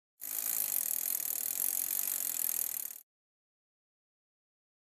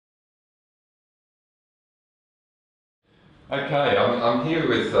Okay, I'm here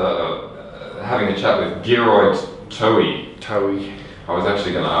with having a chat with Gearoid Towey. Towey. I was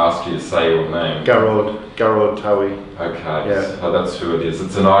actually going to ask you to say your name. Gearoid Towey. Okay, yeah. So that's who it is.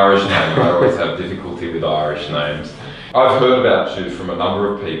 It's an Irish name. I always have difficulty with Irish names. I've heard about you from a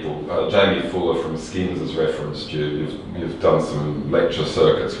number of people. Jamie Fuller from Skins has referenced you. You've done some lecture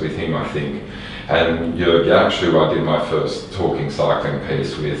circuits with him, I think. And Gearoid, who I did my first talking cycling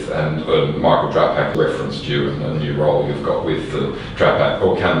piece with, and Michael Drapac referenced you and a new role you've got with the Drapac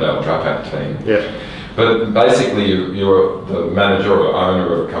or Cannondale-Drapac team. Yeah. But basically, you're the manager or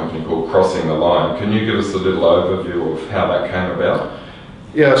owner of a company called Crossing the Line. Can you give us a little overview of how that came about?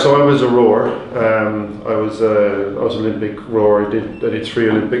 Yeah, so I was a rower. I was an Olympic rower. I did 3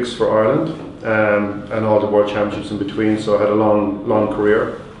 Olympics for Ireland and all the World Championships in between. So I had a long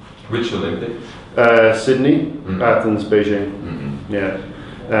career. Which Olympics? Sydney, Athens, Beijing. Yeah.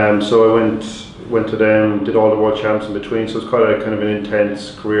 So I went to them, did all the World Champs in between. So it's quite a kind of an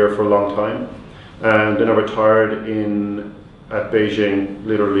intense career for a long time. And then I retired at Beijing.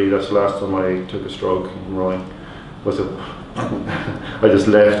 Literally, that's the last time I took a stroke in rowing. I just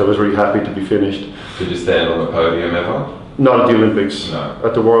left. I was really happy to be finished. Did you stand on the podium ever? Not at the Olympics. No.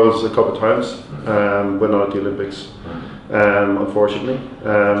 At the Worlds a couple of times, but not at the Olympics, unfortunately.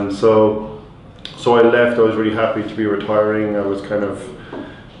 So I left. I was really happy to be retiring. I was kind of,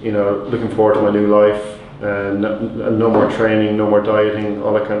 looking forward to my new life, and no more training, no more dieting,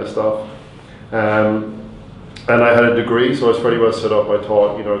 all that kind of stuff. And I had a degree, so I was pretty well set up. I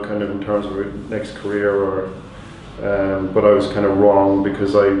thought, kind of in terms of a next career, but I was kind of wrong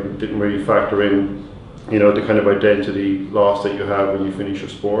because I didn't really factor in, the kind of identity loss that you have when you finish your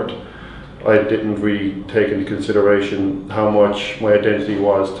sport. I didn't really take into consideration how much my identity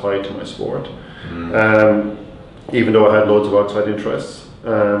was tied to my sport, even though I had loads of outside interests.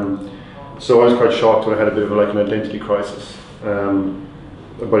 So I was quite shocked when I had a bit of an identity crisis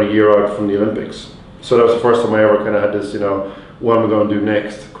about a year out from the Olympics. So that was the first time I ever kind of had this, what am I going to do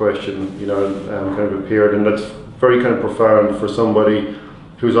next question, kind of appeared, and that's very kind of profound for somebody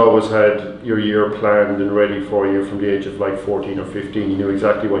who's always had your year planned and ready for you from the age of like 14 or 15. You knew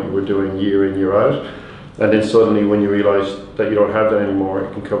exactly what you were doing year in, year out. And then suddenly when you realise that you don't have that anymore,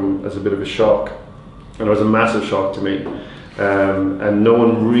 it can come as a bit of a shock. And it was a massive shock to me. And no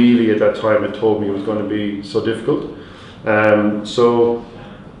one really at that time had told me it was going to be so difficult. So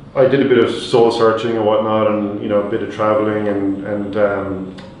I did a bit of soul searching and whatnot, and a bit of travelling, and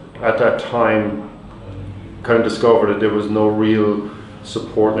at that time kind of discovered that there was no real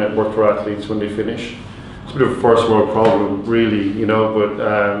support network for athletes when they finish. It's a bit of a first world problem, really,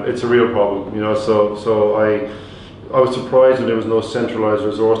 but it's a real problem, so I was surprised that there was no centralized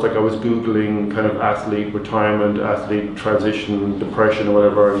resource. Like I was Googling kind of athlete retirement, athlete transition, depression or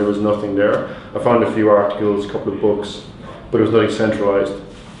whatever, and there was nothing there. I found a few articles, a couple of books, but it was nothing centralized.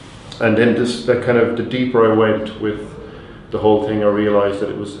 And then the deeper I went with the whole thing, I realized that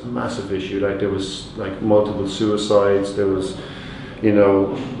it was a massive issue. Like there was like multiple suicides, there was,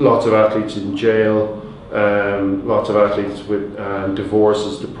 lots of athletes in jail, lots of athletes with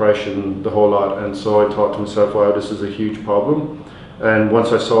divorces, depression, the whole lot. And so I thought to myself, wow, this is a huge problem. And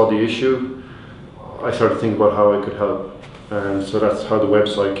once I saw the issue, I started thinking about how I could help. And so that's how the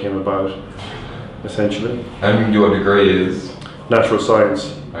website came about, essentially. And your degree is? Natural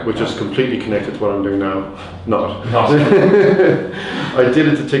science. Okay. Which is completely connected to what I'm doing now. Not. I did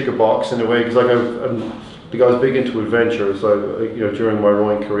it to tick a box in a way, because I was big into adventure. So during my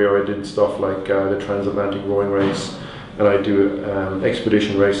rowing career, I did stuff like the transatlantic rowing race, and I do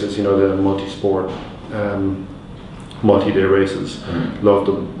expedition races. The multi-sport, multi-day races. Loved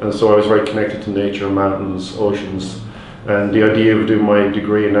them, and so I was very connected to nature, mountains, oceans, and the idea of doing my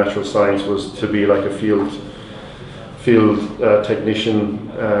degree in natural science was to be like a field technician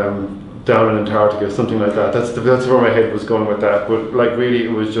down in Antarctica, something like that. That's where my head was going with that. But like really,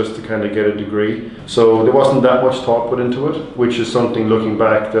 it was just to kind of get a degree. So there wasn't that much thought put into it, which is something looking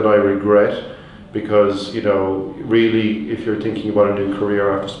back that I regret, because really, if you're thinking about a new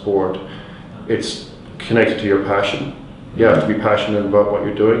career after sport, it's connected to your passion. You have to be passionate about what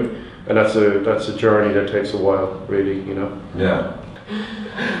you're doing, and that's a journey that takes a while, really. Yeah.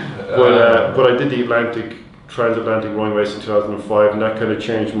 But I did the transatlantic rowing race in 2005, and that kind of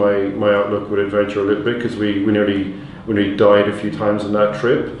changed my outlook with adventure a little bit, because we nearly died a few times on that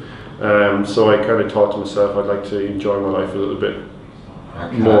trip. So I kind of thought to myself, I'd like to enjoy my life a little bit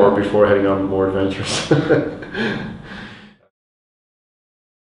more before heading on more adventures.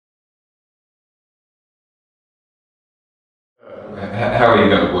 How are you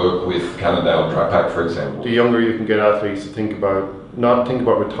going to work with Cannondale-Drapac, for example? The younger you can get athletes to not think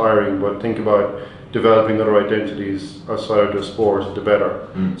about retiring, but think about developing other identities outside of their sport, the better.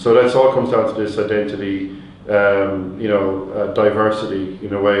 So that's all comes down to this identity, diversity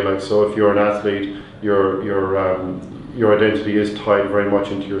in a way. Like, so if you're an athlete, your identity is tied very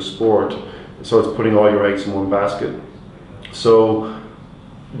much into your sport. So it's putting all your eggs in one basket. So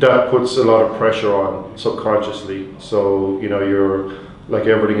that puts a lot of pressure on subconsciously. So you're like,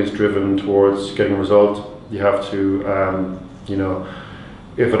 everything is driven towards getting a result. You have to,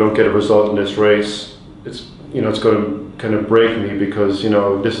 if I don't get a result in this race, it's going to kind of break me, because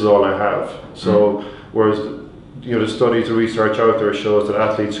this is all I have. So whereas the studies, the research out there shows that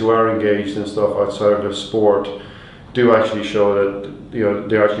athletes who are engaged in stuff outside of their sport do actually show that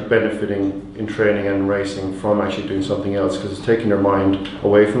they're actually benefiting in training and racing from actually doing something else, because it's taking their mind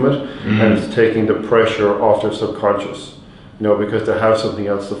away from it, and it's taking the pressure off their subconscious, because they have something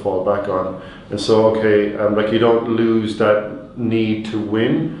else to fall back on. And so like, you don't lose that need to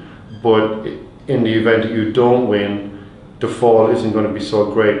win, but in the event that you don't win, the fall isn't going to be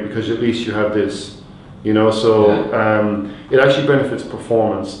so great, because at least you have this. It actually benefits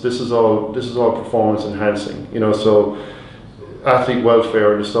performance. This is all performance enhancing. So athlete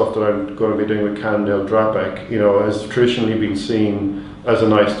welfare and the stuff that I'm going to be doing with Cannondale-Drapac, has traditionally been seen as a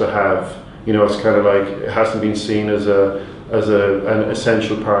nice to have. It's kind of like, it hasn't been seen as an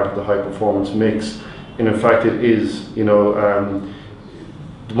essential part of the high performance mix. And in fact, it is.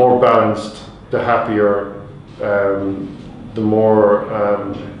 The more balanced, the happier, the more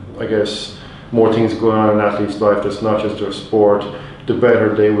more things going on in an athlete's life that's not just their sport, the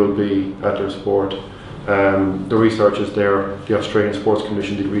better they will be at their sport. The research is there. The Australian Sports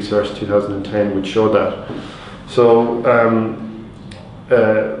Commission did research in 2010 which showed that. So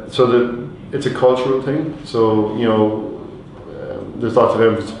it's a cultural thing. So there's lots of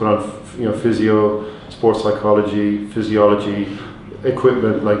emphasis put on physio, sports psychology, physiology,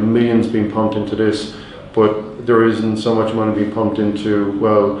 equipment, like millions being pumped into this, but there isn't so much money being pumped into,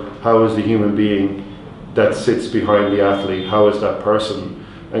 well, how is the human being that sits behind the athlete? How is that person?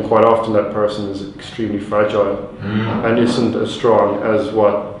 And quite often that person is extremely fragile and isn't as strong as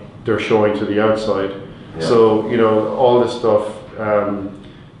what they're showing to the outside. Yeah. So all this stuff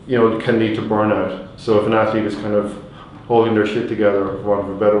can lead to burnout. So if an athlete is kind of holding their shit together, for want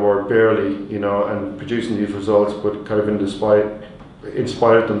of a better word, barely, and producing these results, but kind of in spite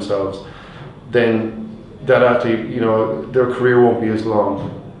of themselves, then that athlete, their career won't be as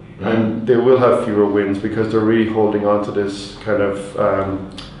long, and they will have fewer wins, because they're really holding on to this kind of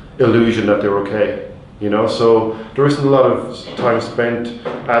illusion that they're okay. So there isn't a lot of time spent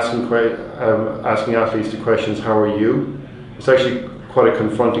asking athletes the questions, how are you? It's actually quite a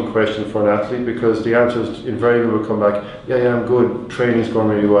confronting question for an athlete, because the answers invariably will come back, yeah, I'm good, training's going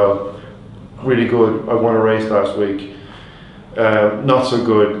really well, really good, I won a race last week. Not so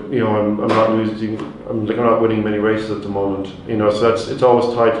good, I'm not losing, I'm not winning many races at the moment, so it's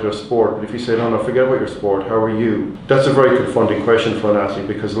always tied to their sport. But if you say, no, forget about your sport, how are you? That's a very confronting question for an athlete,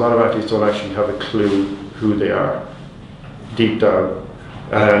 because a lot of athletes don't actually have a clue who they are, deep down.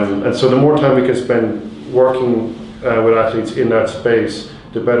 And so the more time we can spend working with athletes in that space,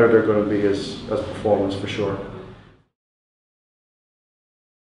 the better they're going to be as performance, for sure.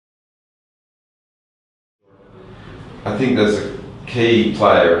 I think there's a key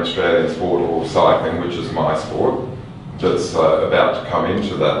player in Australian sport, or cycling, which is my sport, that's about to come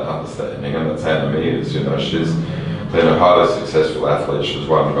into that understanding, and that's Anna Meares. She's been a highly successful athlete. She's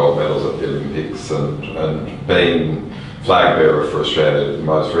won gold medals at the Olympics and been flag bearer for Australia at the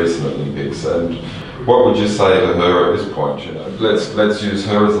most recent Olympics. And what would you say to her at this point? Let's use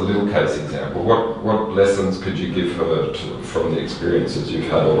her as a little case example. What lessons could you give her from the experiences you've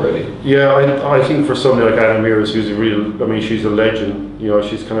had already? Yeah, I think for somebody like Anna Meares, who's she's a legend.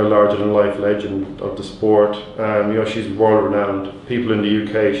 She's kind of larger than life legend of the sport. She's world renowned. People in the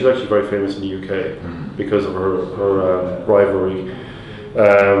UK, she's actually very famous in the UK because of her rivalry.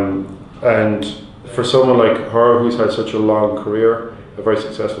 And for someone like her, who's had such a long career, a very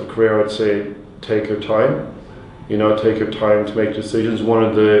successful career, I'd say take your time. Take your time to make decisions. One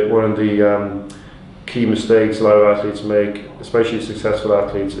of the key mistakes a lot of athletes make, especially successful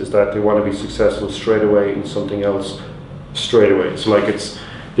athletes, is that they want to be successful straight away in something else straight away. So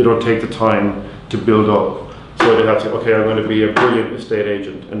they don't take the time to build up. So they have to, okay, I'm going to be a brilliant estate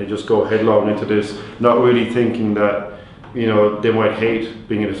agent, and they just go headlong into this, not really thinking that they might hate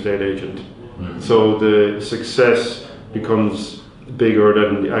being an estate agent. So the success becomes bigger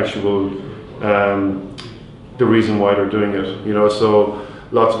than the actual the reason why they're doing it. So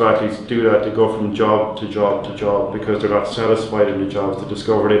lots of athletes do that. They go from job to job to job because they're not satisfied in the jobs. They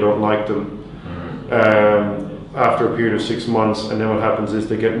discover they don't like them after a period of 6 months, and then what happens is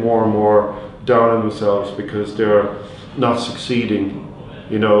they get more and more down on themselves because they're not succeeding,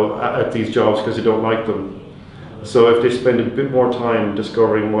 you know, at these jobs because they don't like them. So if they spend a bit more time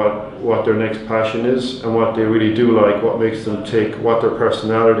discovering what their next passion is and what they really do like, what makes them tick, what their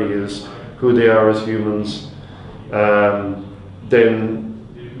personality is, who they are as humans, then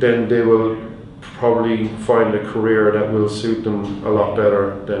they will probably find a career that will suit them a lot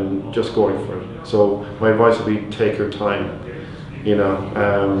better than just going for it. So my advice would be take your time, you know,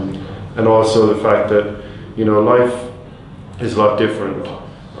 and also the fact that, you know, life is a lot different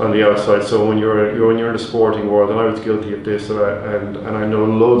on the outside. So when you're in the sporting world, and I was guilty of this, and I know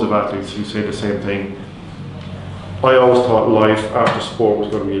loads of athletes who say the same thing. I always thought life after sport was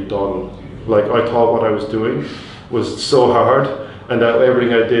going to be a doddle. Like, I thought what I was doing was so hard, and that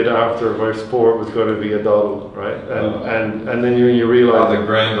everything I did after my sport was going to be a doddle, right? And then you realize the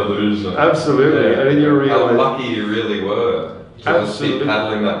grand illusion. Absolutely, yeah. And then you realize how lucky you really were. Just be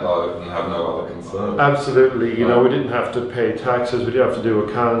paddling that boat and have no other concern. Absolutely, you know, we didn't have to pay taxes, we didn't have to do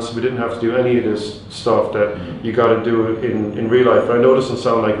accounts, we didn't have to do any of this stuff that you got to do in real life. I know it doesn't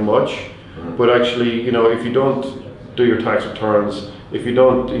sound like much, but actually, you know, if you don't do your tax returns, if you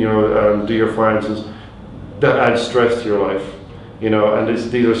don't, you know, do your finances, that adds stress to your life, you know, and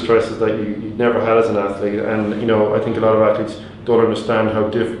these are stresses that you never had as an athlete. And, you know, I think a lot of athletes don't understand how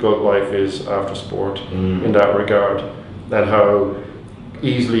difficult life is after sport in that regard, and how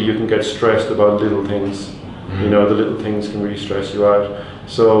easily you can get stressed about little things. You know, the little things can really stress you out.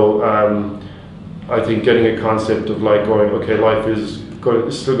 So I think getting a concept of like going, okay, life is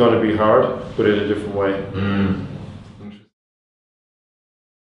still going to be hard, but in a different way.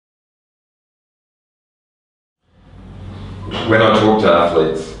 When I talk to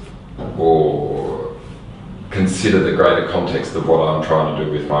athletes or consider the greater context of what I'm trying to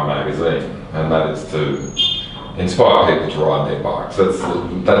do with my magazine, and that is to inspire people to ride their bikes.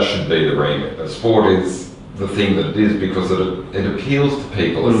 That should be the remit. The sport is the thing that it is because it appeals to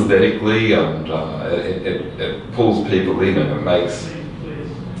people aesthetically, and it pulls people in, and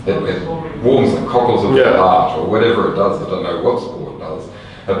it warms the cockles of the heart, or whatever it does. I don't know what sport does,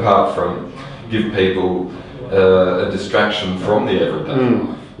 apart from give people a distraction from the everyday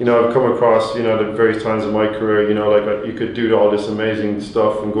life. You know, I've come across, you know, at various times in my career, you know, like you could do all this amazing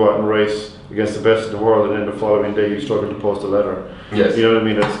stuff and go out and race against the best in the world, and then the following day you struggle to post a letter. Yes. You know what I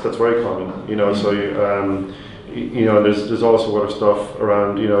mean? That's very common. You know, so you know, there's also other stuff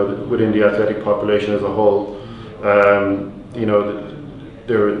around, you know, within the athletic population as a whole. You know,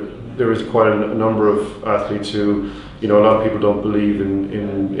 there is quite a number of athletes who, you know, a lot of people don't believe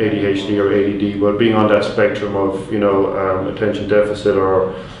in ADHD or ADD, but being on that spectrum of, you know, attention deficit,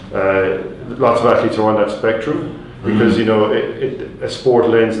 or lots of athletes are on that spectrum. Because, you know, a sport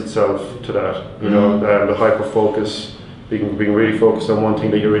lends itself to that, you know, the hyper focus, being really focused on one thing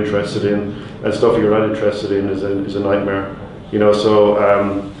that you're interested in, and stuff you're not interested in is a nightmare, you know.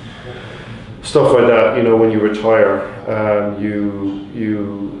 So stuff like that, you know, when you retire,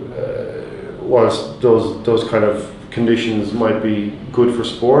 whilst those kind of conditions might be good for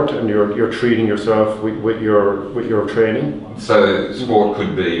sport, and you're treating yourself with your training. So sport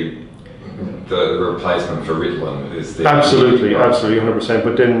could be the replacement for Ritalin, is the absolutely 100%.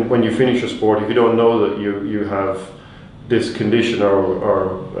 But then when you finish your sport, if you don't know that you have this condition,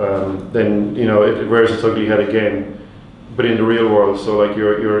 or then, you know, it rears its ugly head again, but in the real world. So like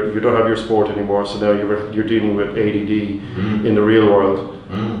you don't have your sport anymore, so now you're dealing with ADD in the real world,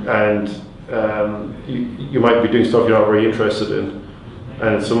 and you might be doing stuff you're not very interested in,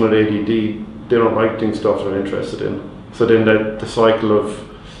 and someone with ADD, they don't like doing stuff they're interested in. So then the cycle of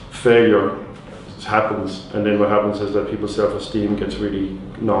failure happens, and then what happens is that people's self-esteem gets really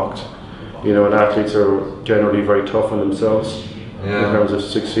knocked, you know, and athletes are generally very tough on themselves in terms of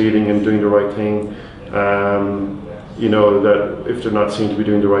succeeding and doing the right thing. You know, that if they're not seen to be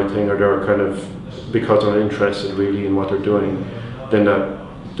doing the right thing, or they're kind of, because they're not interested really in what they're doing, then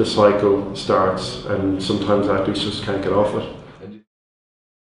the cycle starts, and sometimes athletes just can't get off it.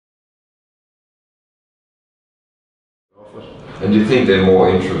 And do you think they're more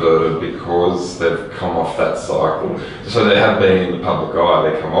introverted because they've come off that cycle? So they have been in the public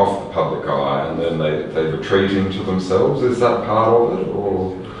eye, they come off the public eye, and then they retreat into themselves? Is that part of it,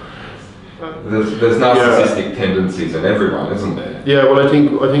 or there's narcissistic tendencies in everyone, isn't there? Yeah, well, I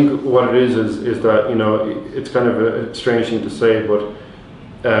think what it is that, you know, it's kind of a strange thing to say, but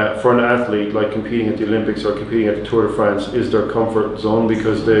for an athlete, like competing at the Olympics or competing at the Tour de France, is their comfort zone,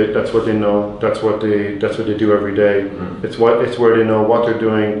 because that's what they know, that's what they do every day. It's where they know what they're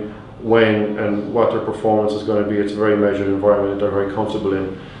doing, when, and what their performance is going to be. It's a very measured environment that they're very comfortable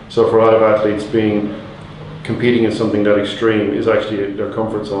in. So for a lot of athletes, being competing in something that extreme is actually their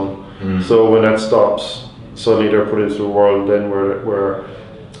comfort zone. So when that stops, suddenly they're put into a world then where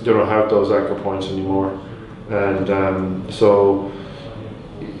they don't have those anchor points anymore. And so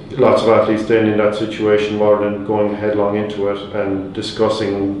lots of athletes then in that situation, rather than going headlong into it and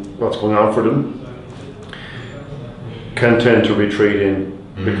discussing what's going on for them, can tend to retreat in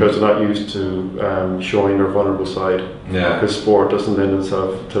because they're not used to showing their vulnerable side. Because sport doesn't lend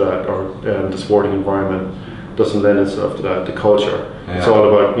itself to that, or the sporting environment doesn't lend itself to that. The culture, it's all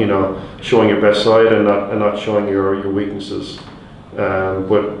about, you know, showing your best side and not showing your weaknesses.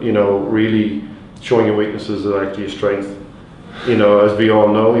 But you know, really showing your weaknesses is actually a strength. You know, as we all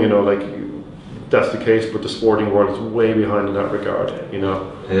know, you know, like that's the case, but the sporting world is way behind in that regard. You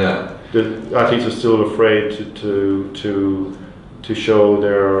know, the athletes are still afraid to show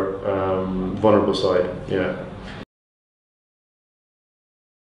their vulnerable side.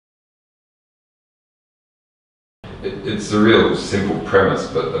 It's a real simple premise,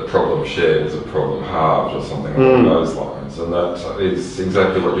 but a problem shared is a problem halved, or something along those lines, and that is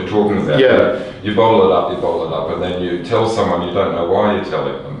exactly what you're talking about. You bottle it up, and then you tell someone you don't know why you're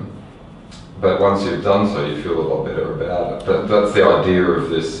telling them, but once you've done so, you feel a lot better about it. That's the idea of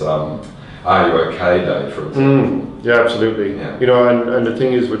this Are You OK Day, for example. Yeah, absolutely. You know, and the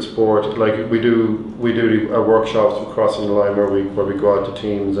thing is with sport, like we do our workshops with Crossing the Line where we go out to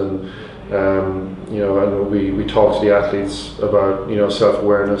teams and you know, and we talk to the athletes about, you know,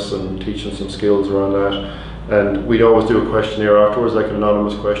 self-awareness and teaching some skills around that. And we'd always do a questionnaire afterwards, like an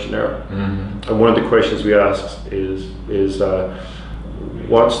anonymous questionnaire. And one of the questions we ask is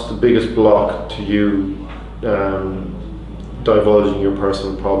what's the biggest block to you divulging your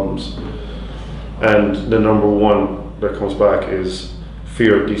personal problems? And the number one that comes back is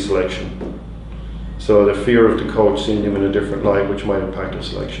fear of deselection. So the fear of the coach seeing them in a different light, which might impact their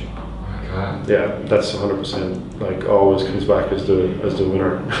selection. Yeah, that's 100%. Like always comes back as the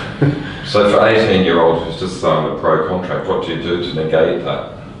winner. So for 18-year-old who's just signed a pro contract, what do you do to negate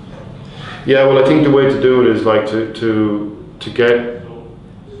that? Yeah, well, I think the way to do it is like to get.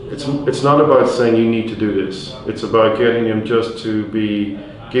 It's not about saying you need to do this. It's about getting them just to be,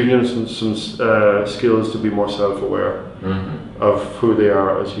 giving them some skills to be more self-aware of who they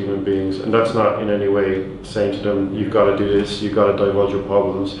are as human beings. And that's not in any way saying to them, you've got to do this, you've got to divulge your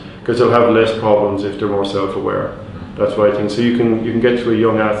problems, because they'll have less problems if they're more self-aware. That's what I think. So you can get to a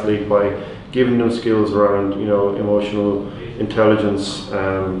young athlete by giving them skills around, you know, emotional intelligence,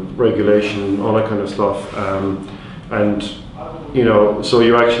 regulation, all that kind of stuff, and you know, so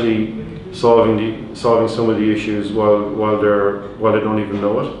you're actually solving some of the issues while they don't even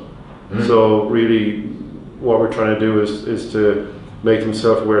know it. So really, what we're trying to do is to make them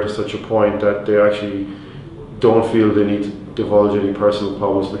self-aware to such a point that they actually don't feel they need to divulge any personal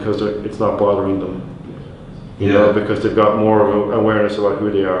problems because it's not bothering them. You know, because they've got more of an awareness about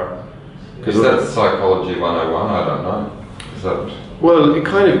who they are. Is that psychology 101? I don't know. Is that? Well, it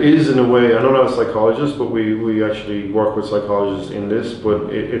kind of is in a way. I'm not a psychologist, but we actually work with psychologists in this.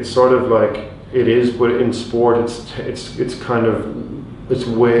 But it's sort of like it is. But in sport, it's kind of, it's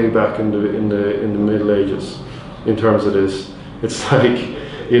way back in the Middle Ages in terms of this. It's like,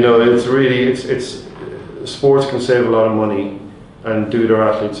 you know, it's really it's sports can save a lot of money and do their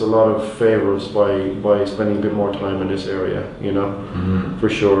athletes a lot of favors by spending a bit more time in this area, you know, for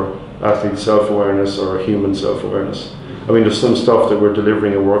sure. Athlete self-awareness or human self-awareness. I mean, there's some stuff that we're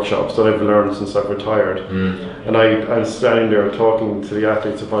delivering in workshops that I've learned since I've retired. And I'm standing there talking to the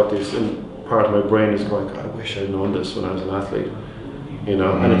athletes about this, and part of my brain is going, God, I wish I'd known this when I was an athlete, you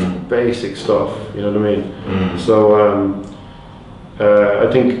know, and it's basic stuff, you know what I mean? So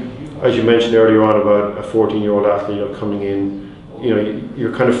I think, as you mentioned earlier on about a 14-year-old athlete coming in, you know,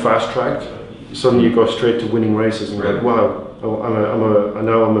 you're kind of fast-tracked. Suddenly you go straight to winning races and you're like, wow,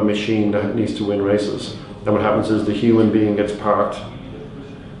 now I'm a machine that needs to win races. And what happens is the human being gets parked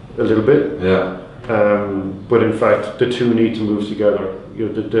a little bit. But in fact, the two need to move together. You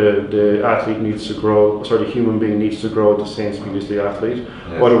know, the athlete needs to grow, sorry, the human being needs to grow at the same speed as the athlete.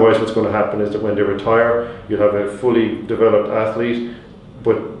 Otherwise, what's going to happen is that when they retire, you'll have a fully developed athlete,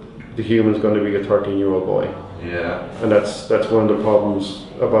 but the human's going to be a 13-year-old boy. And that's one of the problems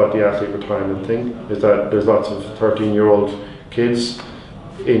about the athlete retirement thing, is that there's lots of 13-year-old kids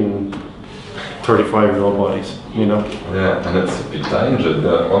in 35-year-old bodies, you know. And it's a big danger.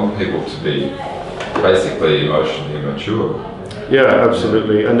 They want people to be basically emotionally immature.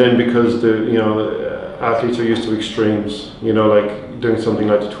 Absolutely. And then because athletes are used to extremes, you know, like doing something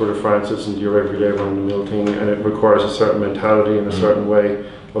like the Tour de France isn't your everyday run-of-the-mill thing, and it requires a certain mentality and a certain way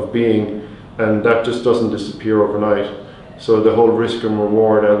of being, and that just doesn't disappear overnight. So the whole risk and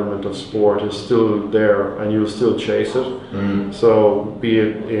reward element of sport is still there, and you'll still chase it. So be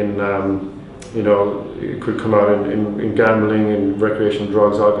it in, you know, it could come out in gambling, in recreational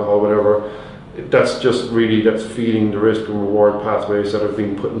drugs, alcohol, whatever. That's just really, that's feeding the risk and reward pathways that have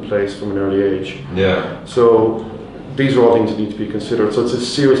been put in place from an early age. Yeah. So these are all things that need to be considered. So it's a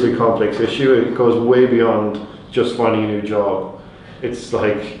seriously complex issue. It goes way beyond just finding a new job. It's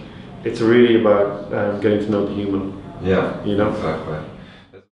like, it's really about getting to know the human. Yeah, you know? Exactly.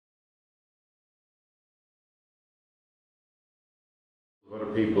 Other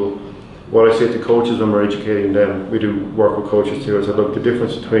people, what I say to coaches when we're educating them, we do work with coaches too, is that look, the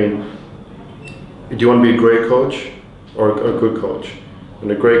difference between, do you want to be a great coach or a good coach? And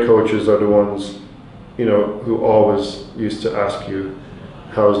the great coaches are the ones, you know, who always used to ask you,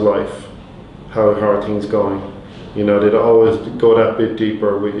 how's life? How are things going? You know, they'd always go that bit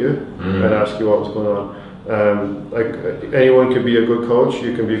deeper with you and ask you what was going on. Like anyone could be a good coach.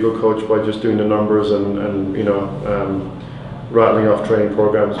 You can be a good coach by just doing the numbers and you know, rattling off training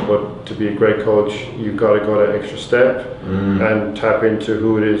programs, but to be a great coach, you've got to go that extra step and tap into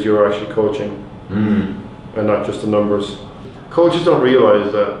who it is you're actually coaching and not just the numbers. Coaches don't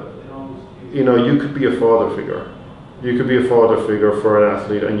realize that, you know, you could be a father figure. You could be a father figure for an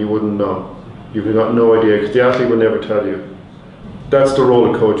athlete and you wouldn't know. You've got no idea, because the athlete will never tell you. That's the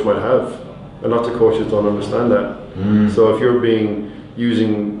role a coach might have, and lots of coaches don't understand that. So if you're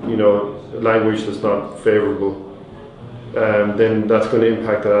using, you know, language that's not favourable, then that's going to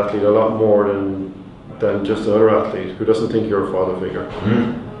impact that athlete a lot more than just another athlete who doesn't think you're a father figure.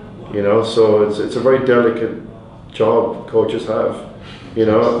 You know, so it's a very delicate job coaches have, you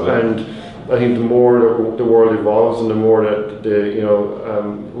know. And I think the more the world evolves and the more that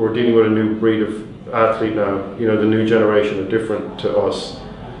we're dealing with a new breed of athlete now. You know, the new generation are different to us.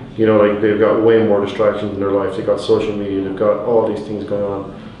 You know, like they've got way more distractions in their life. They've got social media. They've got all these things going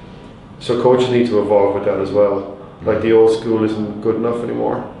on. So coaches need to evolve with that as well. Like the old school isn't good enough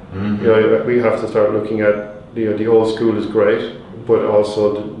anymore. You know, we have to start looking at, you know, the old school is great, but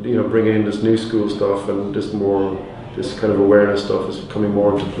also you know, bringing in this new school stuff and this kind of awareness stuff is coming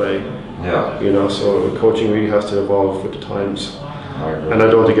more into play. Yeah. You know, so coaching really has to evolve with the times. I agree. And I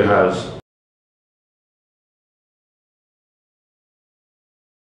don't think it has.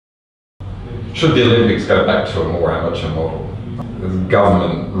 Should the Olympics go back to a more amateur model? There's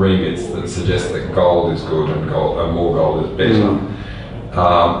government remits that suggest that gold is good and more gold is better.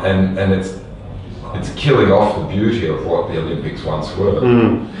 And it's killing off the beauty of what the Olympics once were.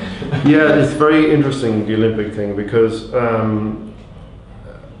 Yeah, it's very interesting, the Olympic thing, because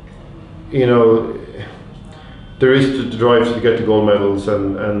you know, there is the drive to get the gold medals,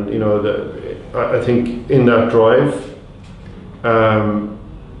 and you know, I think in that drive,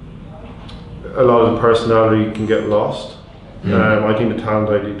 a lot of the personality can get lost. I think the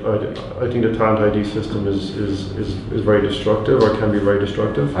talent ID system is very destructive, or can be very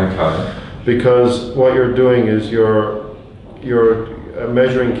destructive. Okay. Because what you're doing is you're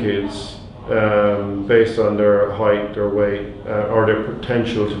measuring kids based on their height, their weight, or their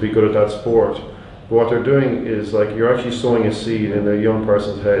potential to be good at that sport. But what they're doing is, like, you're actually sowing a seed in a young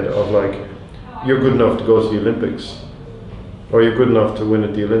person's head of, like, you're good enough to go to the Olympics, or you're good enough to win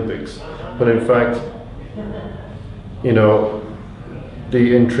at the Olympics. But in fact, you know,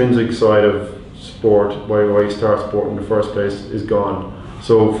 the intrinsic side of sport, why you start sport in the first place, is gone.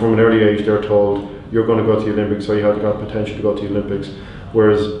 So from an early age, they're told you're going to go to the Olympics, so you have got potential to go to the Olympics.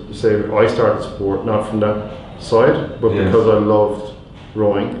 Whereas, say, I started sport not from that side, but because I loved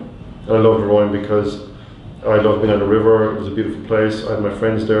rowing. And I loved rowing because I loved being on the river. It was a beautiful place. I had my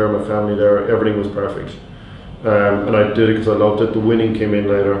friends there, my family there. Everything was perfect. And I did it because I loved it. The winning came in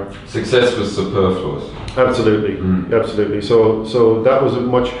later. Success was superfluous. Absolutely, absolutely. So that was a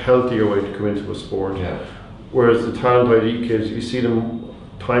much healthier way to come into a sport. Yeah. Whereas the talent ID kids, you see them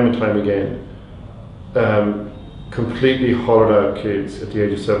time and time again, completely hollowed out kids at the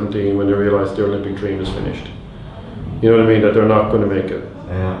age of 17 when they realise their Olympic dream is finished. You know what I mean? That they're not going to make it.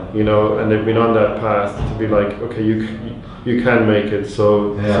 Yeah. You know, and they've been on that path to be like, okay, you can make it.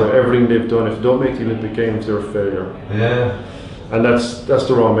 So everything they've done, if they don't make the Olympic Games, they're a failure. Yeah. And that's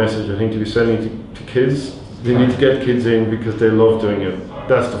the wrong message, I think, to be sending to kids. They need to get kids in because they love doing it.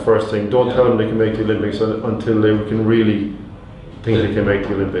 That's the first thing. Don't tell them they can make the Olympics until they can really think they can make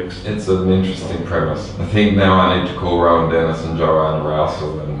the Olympics. It's an interesting premise. I think now I need to call Rowan Dennis and Joanna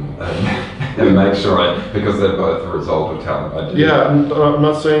Rousel and make sure because they're both the result of talent ID. Yeah, I'm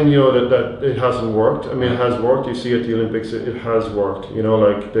not saying, you know, that it hasn't worked. I mean, it has worked. You see at the Olympics, it has worked. You know,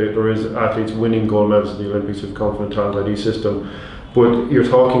 like there is athletes winning gold medals at the Olympics who've come from the talent ID system, but you're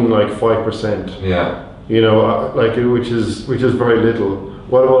talking like 5%. Yeah. You know, which is very little.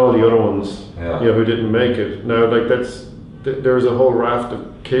 What about all the other ones? Yeah. You know, who didn't make it? Now, like there's a whole raft of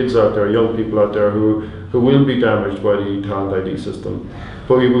kids out there, young people out there who will be damaged by the talent ID system,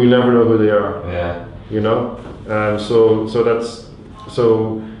 but we never know who they are. Yeah. You know, so that's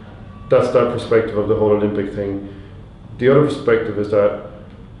that perspective of the whole Olympic thing. The other perspective is that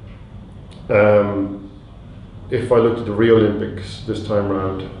if I looked at the Rio Olympics this time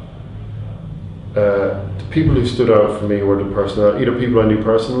around, the people who stood out for me were either people I knew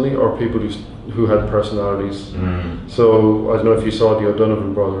personally or people who had personalities. So I don't know if you saw the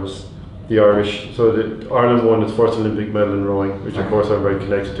O'Donovan brothers, the Irish. So Ireland won its first Olympic medal in rowing, which of course I'm very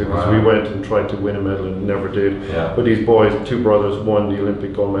connected to because we went and tried to win a medal and never did. Yeah. But these boys, two brothers, won the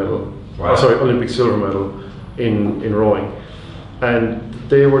Olympic gold medal. Wow. Olympic silver medal in rowing, and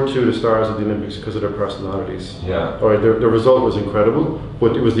they were two of the stars of the Olympics because of their personalities. Yeah. All right, the result was incredible,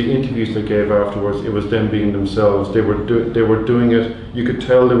 but it was the interviews they gave afterwards. It was them being themselves. They were doing it. You could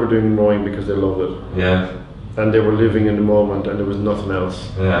tell they were doing rowing because they loved it. Yeah. And they were living in the moment, and there was nothing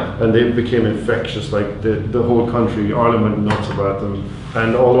else. Yeah. And they became infectious. Like the whole country, Ireland went nuts about them,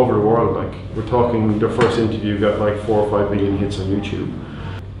 and all over the world. Like we're talking, their first interview got like 4 or 5 million hits on YouTube.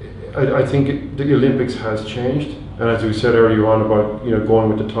 I think the Olympics has changed, and as we said earlier on about going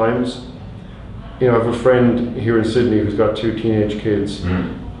with the times. I have a friend here in Sydney who's got 2 teenage kids.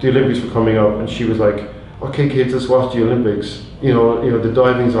 The Olympics were coming up, and she was like, "Okay, kids, let's watch the Olympics." The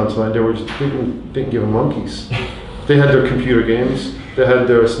diving's on tonight. They were just didn't give them monkeys. They had their computer games, they had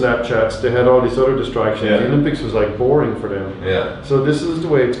their Snapchats, they had all these other distractions. Yeah. The Olympics was like boring for them. Yeah. So this is the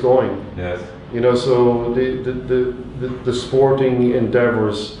way it's going. Yes. So the sporting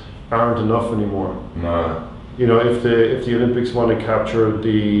endeavours aren't enough anymore. No. If the Olympics want to capture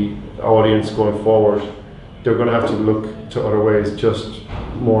the audience going forward, they're going to have to look to other ways, just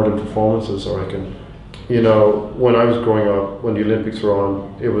more than performances, I reckon. When I was growing up, when the Olympics were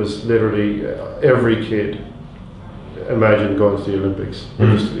on, it was literally every kid imagined going to the Olympics.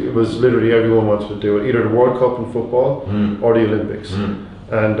 It was literally everyone wanted to do it, either the World Cup in football or the Olympics.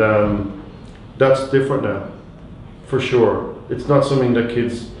 And that's different now, for sure. It's not something that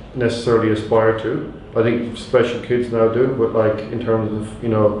kids necessarily aspire to. I think special kids now do, but like in terms of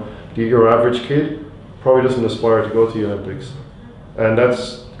your average kid probably doesn't aspire to go to the Olympics, and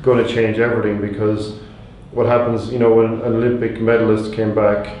that's going to change everything, because what happens when an Olympic medalist came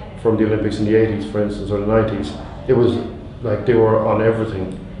back from the Olympics in the 80s, for instance, or the 90s, it was like they were on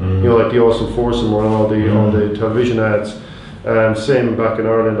everything. Like the Awesome Foursome were on all the television ads. Same back in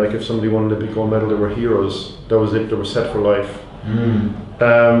Ireland, like if somebody won an Olympic gold medal, they were heroes. That was it. They were set for life.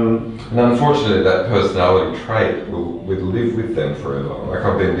 And unfortunately, that personality trait will live with them forever. Like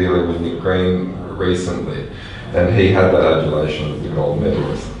I've been dealing with Nick Green recently, and he had that adulation of the gold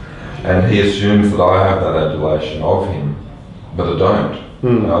medalist, and he assumes that I have that adulation of him, but I don't.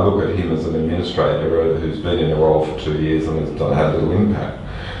 I look at him as an administrator who's been in a role for 2 years and has had little impact,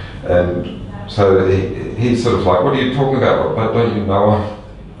 and so he's sort of like, "What are you talking about? But don't you know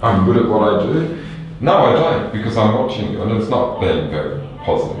I'm good at what I do?" No, I don't, because I'm watching you, and it's not being very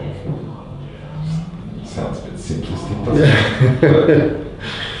positive. It sounds a bit simplistic, doesn't it?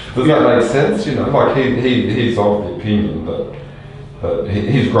 Does that make sense? Like he's of the opinion that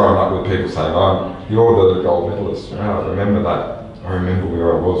he's grown up with people saying, "You're the gold medalist." I remember that. I remember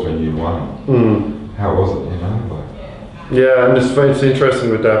where I was when you won. How was it? Yeah, and it's interesting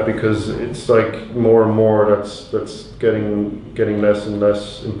with that, because it's like more and more that's getting less and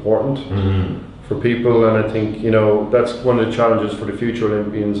less important. For people, and I think that's one of the challenges for the future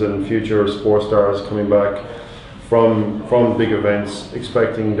Olympians and future sports stars coming back from big events,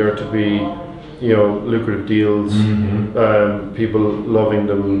 expecting there to be lucrative deals, people loving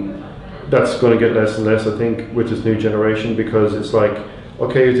them. That's going to get less and less, I think, with this new generation, because it's like,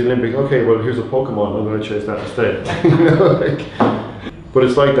 okay, it's the Olympics, okay, well here's a Pokemon, I'm going to chase that instead. But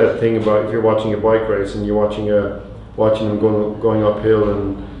it's like that thing about if you're watching a bike race and you're watching them going uphill,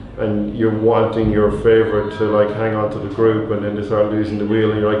 and you're wanting your favourite to like hang on to the group, and then they start losing the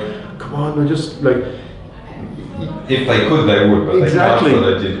wheel, and you're like, come on, they're just like... If they could, they would, but exactly, they can't,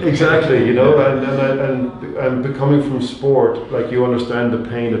 so they didn't. Exactly, and becoming from sport, like you understand the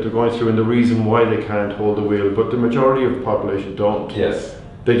pain that they're going through and the reason why they can't hold the wheel, but the majority of the population don't. Yes.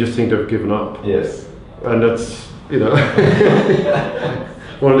 They just think they've given up. Yes. And that's,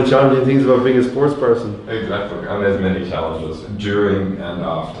 one of the challenging things about being a sports person. Exactly, and there's many challenges during and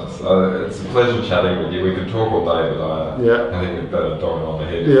after. So it's a pleasure chatting with you. We could talk all day, but I think we've better dog on the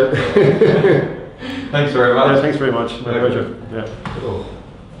head. Yeah. Thanks very much. Yeah, thanks very much. My pleasure. Yeah. Cool.